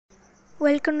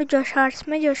Welcome to जोश आर्ट्स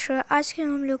में जोश। आज के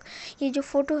हम लोग ये जो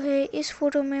फ़ोटो है, इस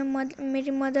फ़ोटो में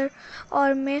मेरी मदर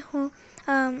और मैं हूँ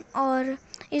और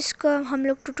इसको हम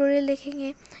लोग ट्यूटोरियल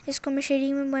देखेंगे। इसको मैं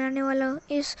शेडिंग में बनाने वाला हूँ।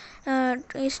 इस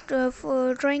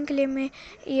ड्राइंग के लिए मैं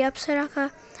ये अप्सरा का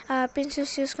पेंसिल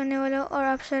यूज़ करने वाला हूँ और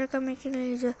अप्सरा का मेकिंग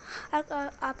इरेजर।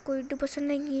 आपको वीडियो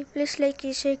पसंद आएगी, प्लीज़ लाइक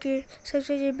कीजिए, शेयर कीजिए,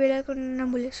 सब्सक्राइब बेल आइकन ना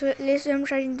भूलें। So let's jump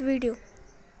start in the video.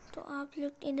 तो आप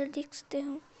लोग इधर देख सकते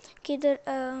हो कि इधर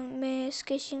मैं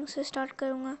स्केचिंग से स्टार्ट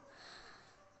करूँगा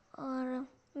और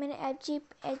मैंने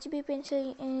HB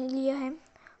पेंसिल लिया है,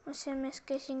 उससे मैं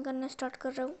स्केचिंग करना स्टार्ट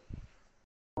कर रहा हूँ।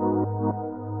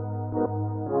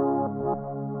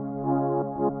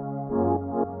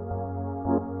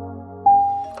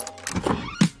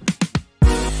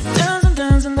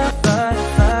 Dancing that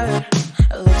fire.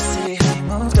 Let's see how you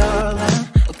move, darling.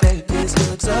 Oh, baby, these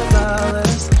lips are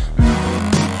flawless.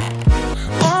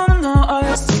 Wanna know all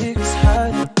your secrets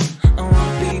hiding. I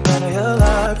wanna be part of your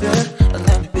life, yeah.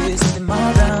 Let me be something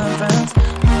more than friends.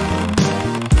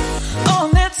 Oh,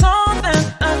 and it's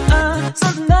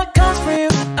something that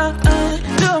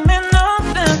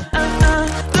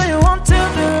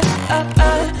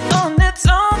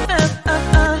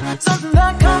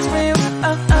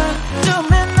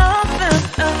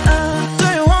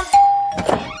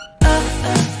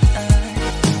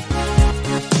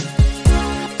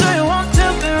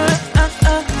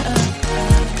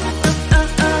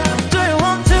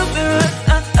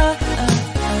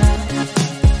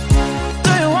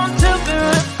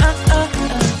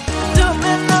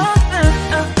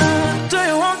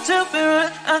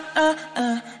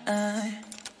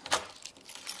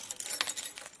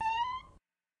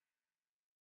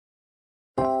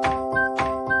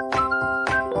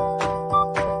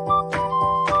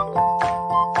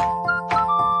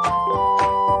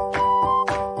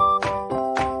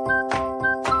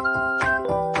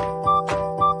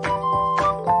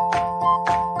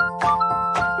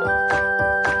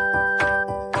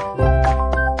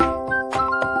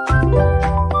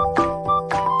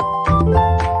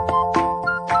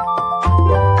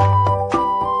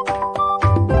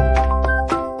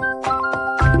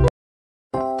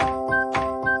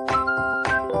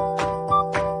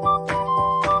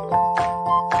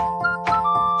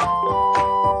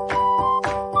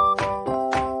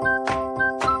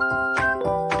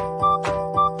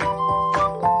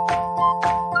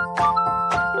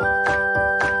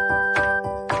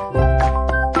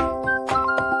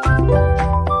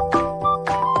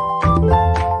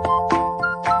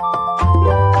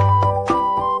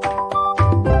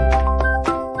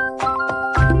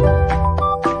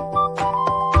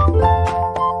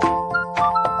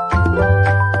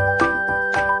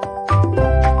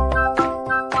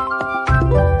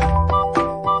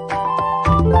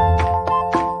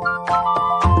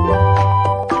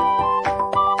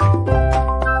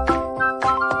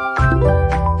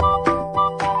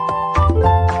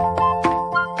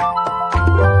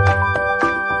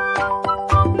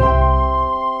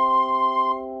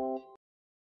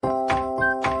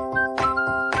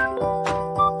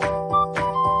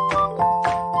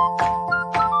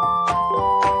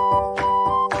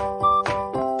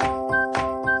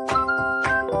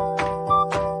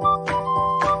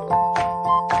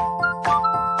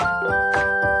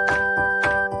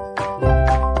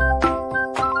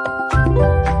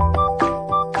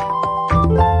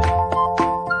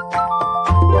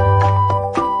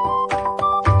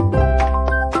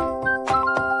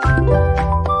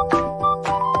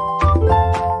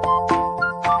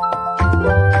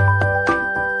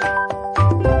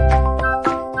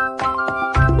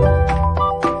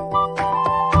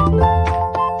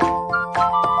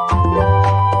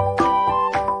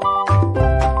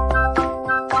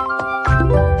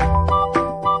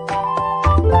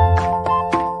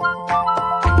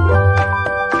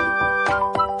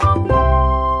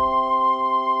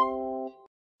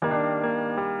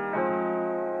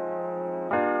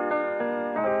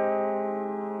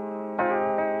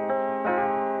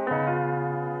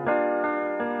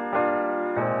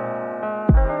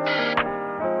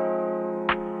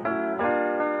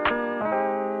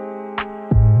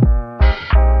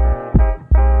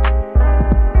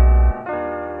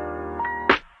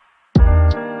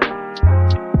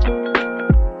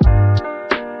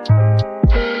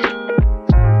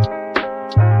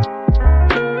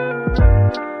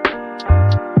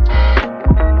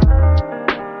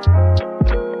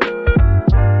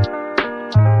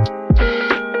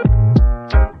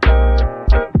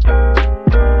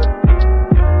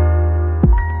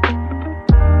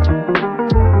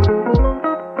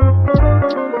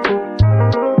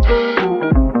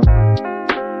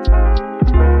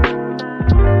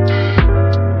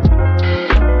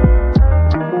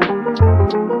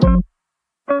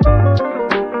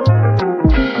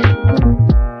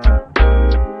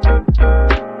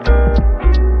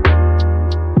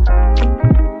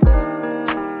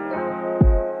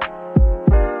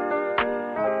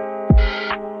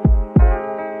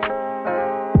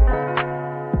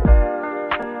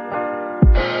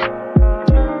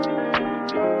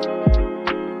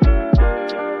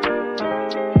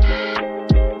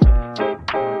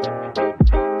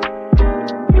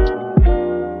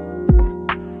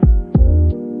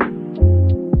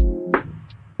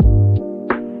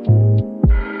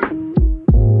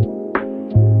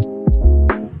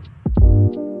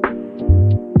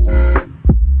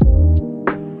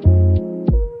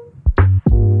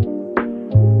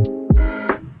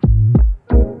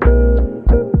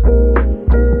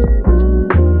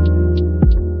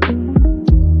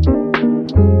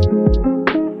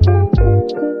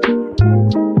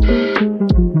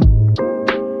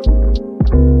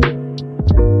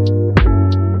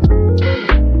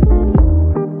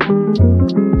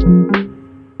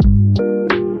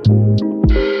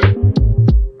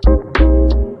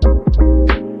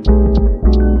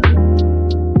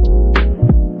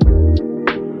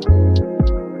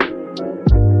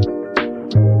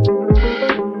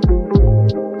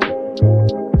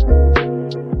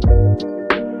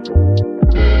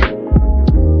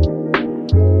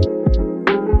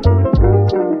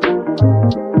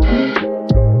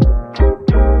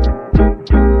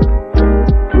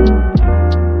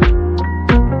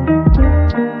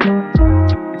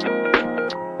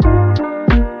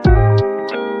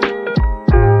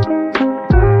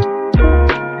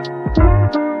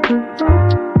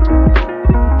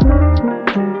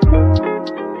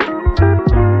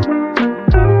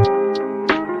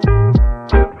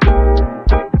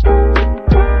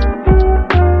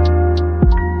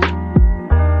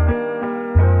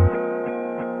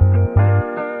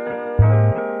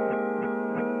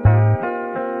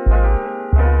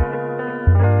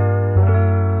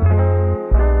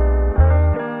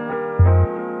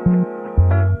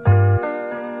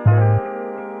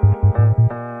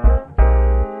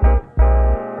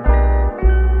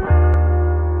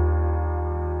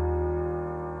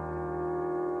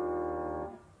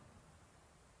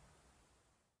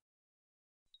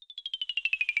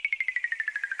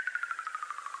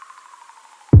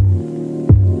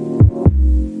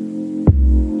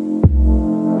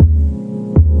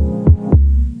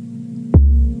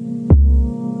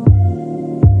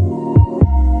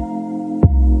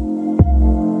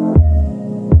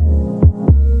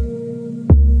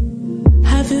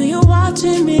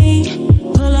watching me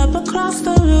pull up across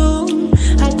the room.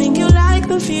 I think you like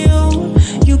the view.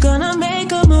 You gonna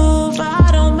make a move. I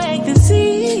don't make this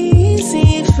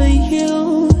easy for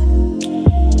you.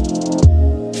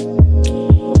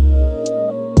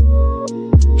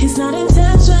 It's not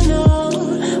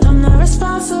intentional, I'm not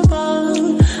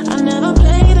responsible. I never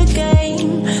played a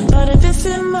game, but if it's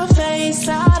in my face,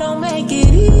 I don't make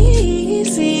it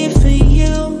easy for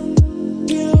you.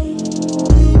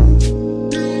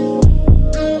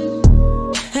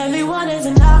 Everyone is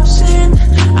an option,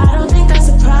 I don't think that's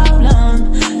a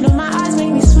problem. No, my eyes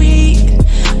make me sweet,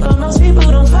 but most people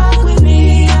don't fuck with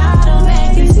me. I don't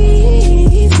make this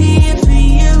easy for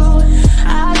you.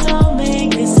 I don't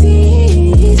make this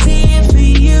easy for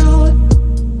you.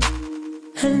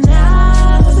 And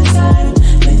now's the time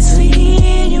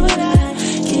between you and I.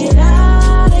 Get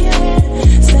out of your head,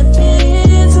 step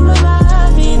into my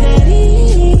mind. Be that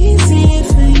easy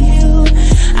for you.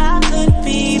 I could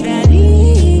be that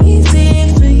easy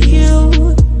for you.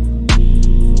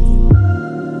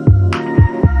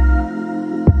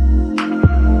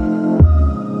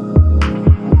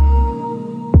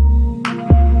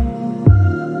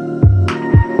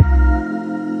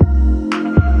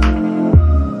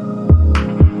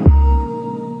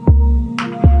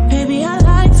 Baby, I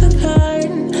like to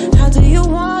learn. How do you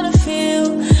wanna feel?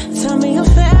 Tell me your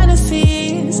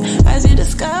fantasies as you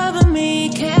discover me.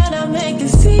 Can I make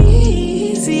this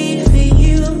easy for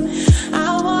you?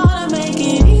 I wanna make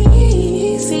it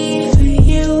easy for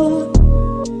you.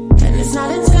 And it's not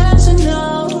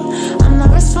intentional, I'm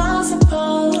not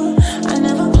responsible. I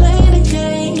never play the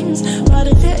games, but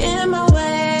if you're in my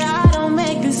way, I don't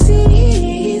make this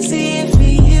easy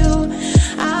for you.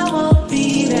 I won't be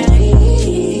that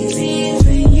easy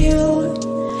for you.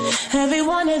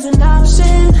 Everyone is an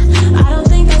option, I don't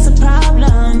think that's a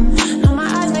problem. No, my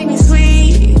eyes make me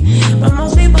sweet, but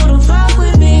most people don't fuck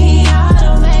with me. I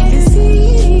don't make this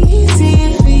easy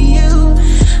for you.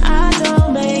 I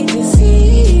don't make this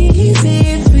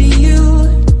easy for you.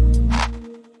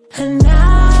 And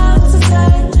now's the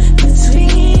time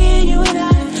between you and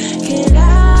I. Get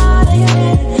out of your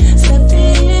head, step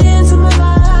into my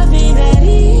mind. Be that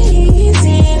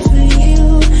easy for you.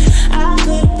 I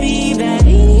could be that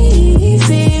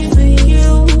easy for you.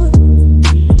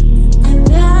 And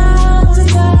now's the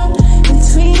time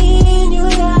between you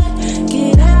and I.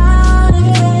 Get out of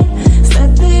your head,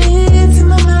 step into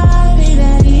my mind. Be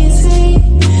that easy,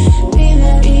 be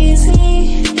that easy,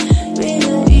 be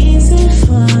that easy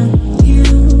for you,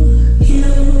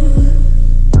 you.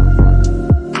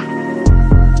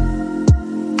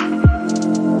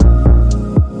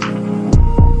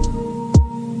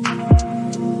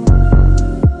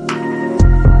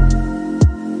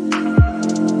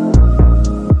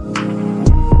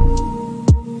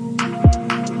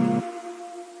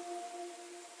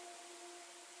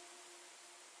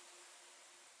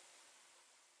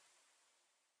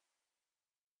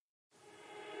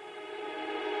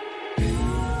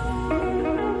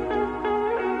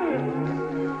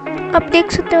 आप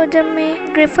देख सकते हो जब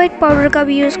मैं graphite powder का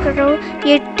भी यूज़ कर रहा हूँ,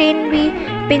 ये 10B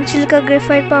पेंसिल का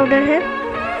ग्रेफाइट पाउडर है।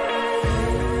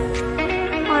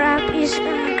 और आप इस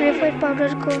ग्रेफाइट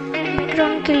पाउडर को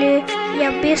बैकग्राउंड के लिए या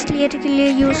बेस लेयर के लिए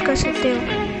यूज़ कर सकते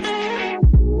हो।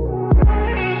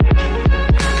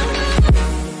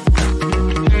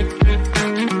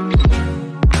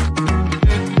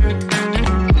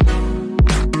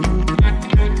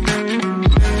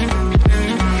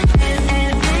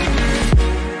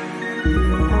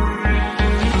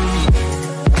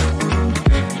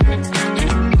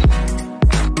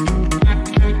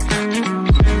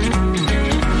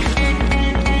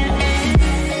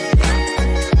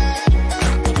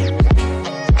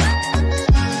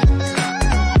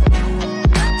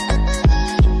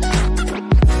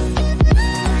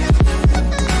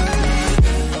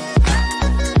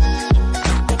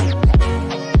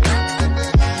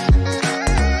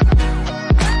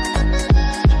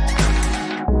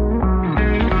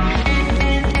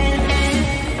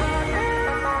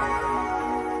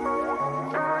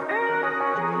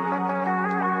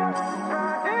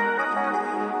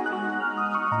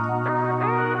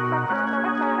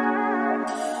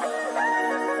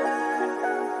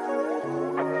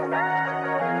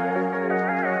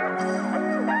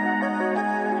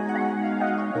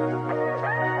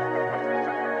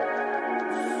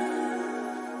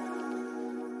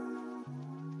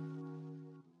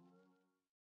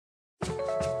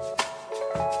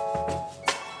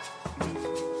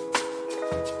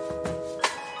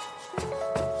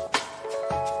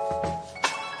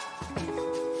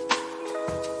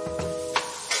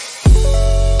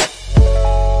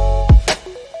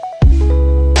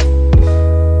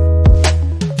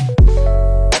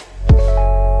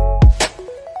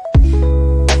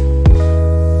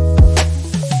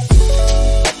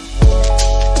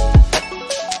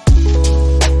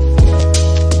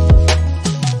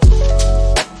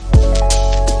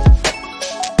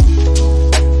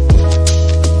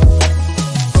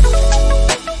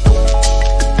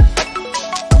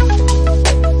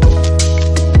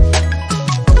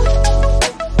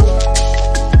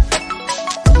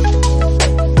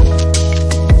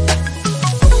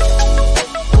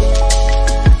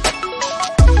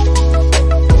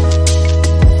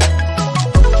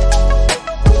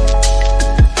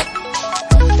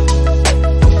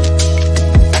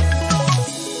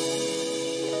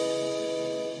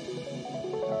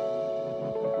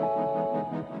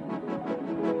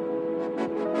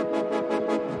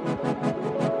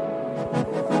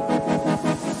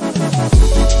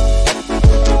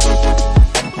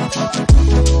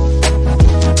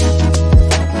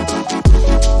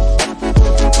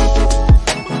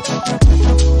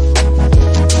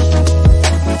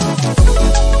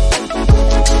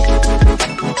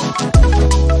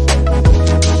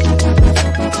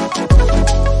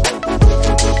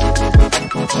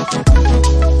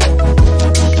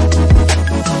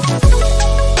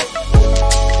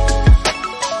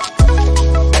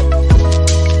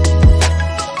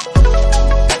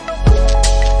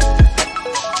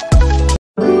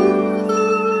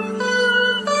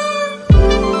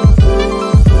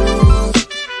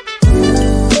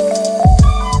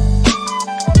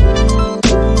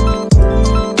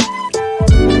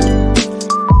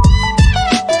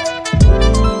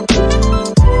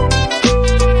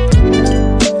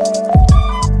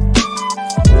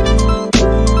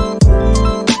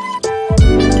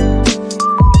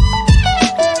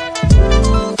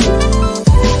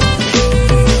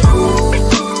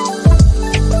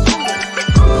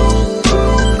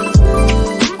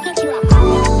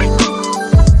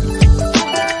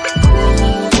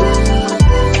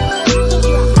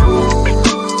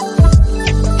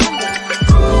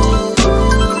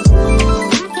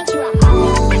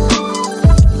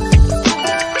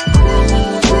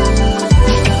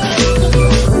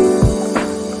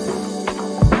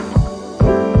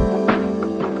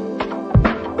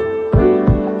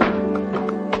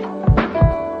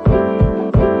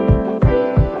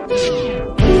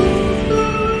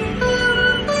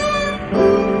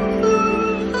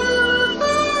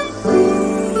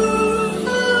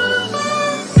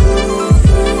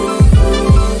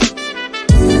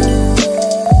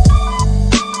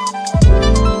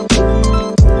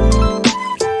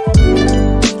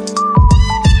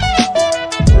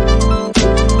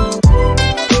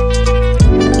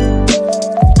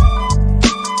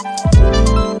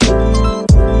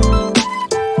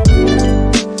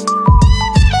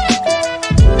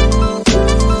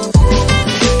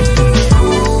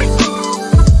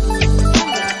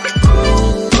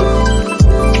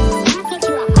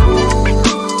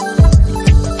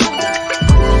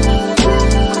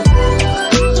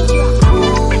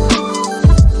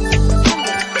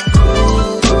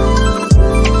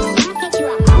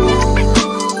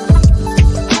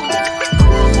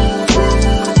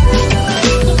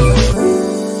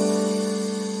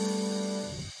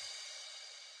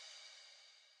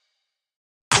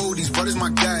 these brothers my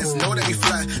guys. Know that we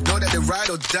fly, know that they ride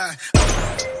or die.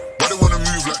 Why they wanna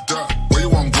move like that? Where you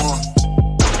want gone?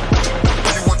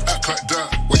 Why you want act like that?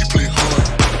 Why you play hard?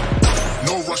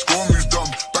 No rush, go and move dumb.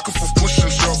 Back and forth, push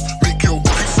and shove. Make your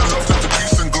peace and love into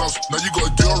peace and gloves. Now you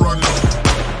gotta do it right now.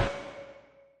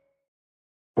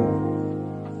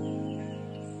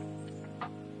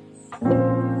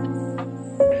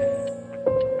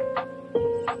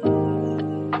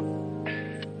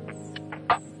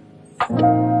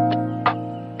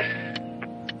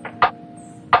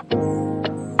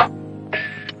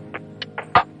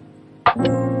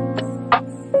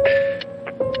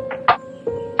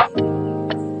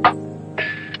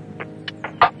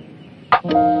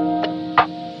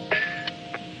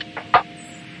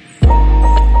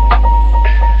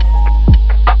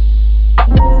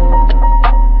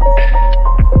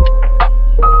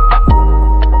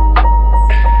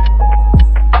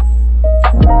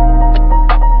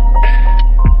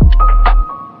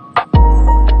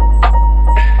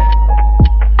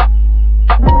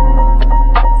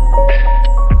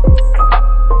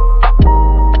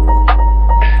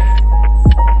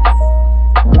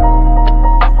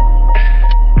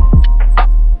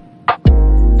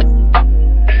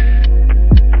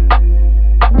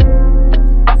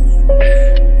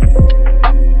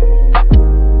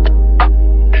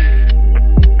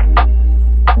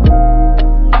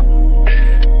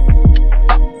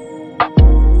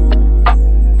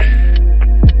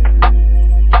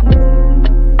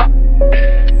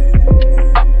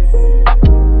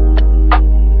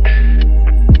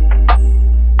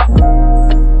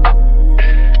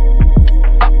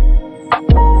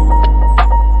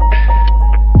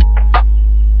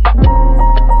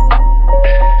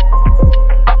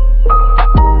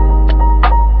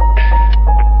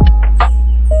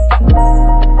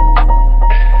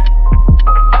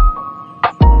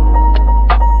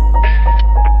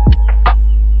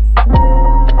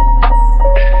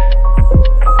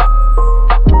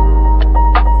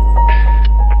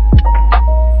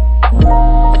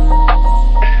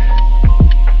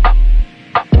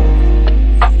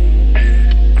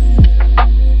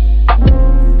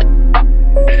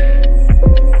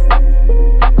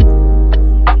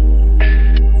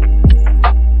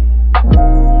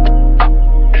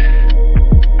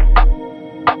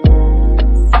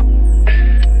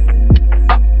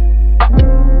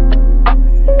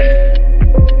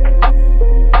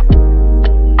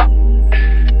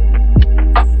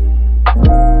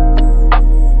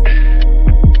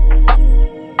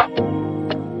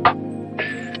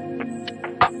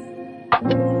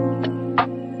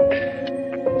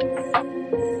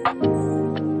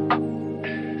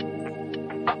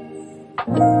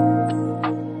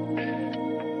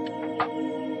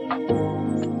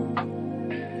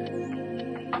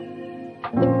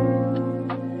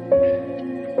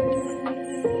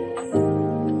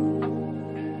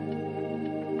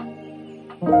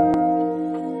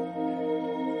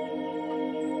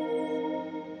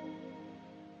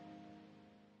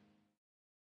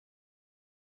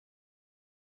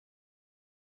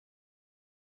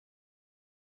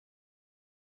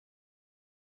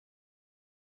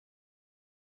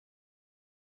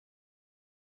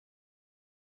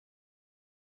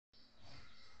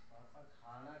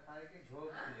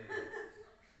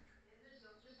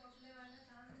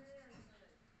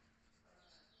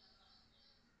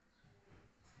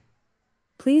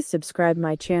 Please subscribe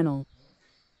my channel.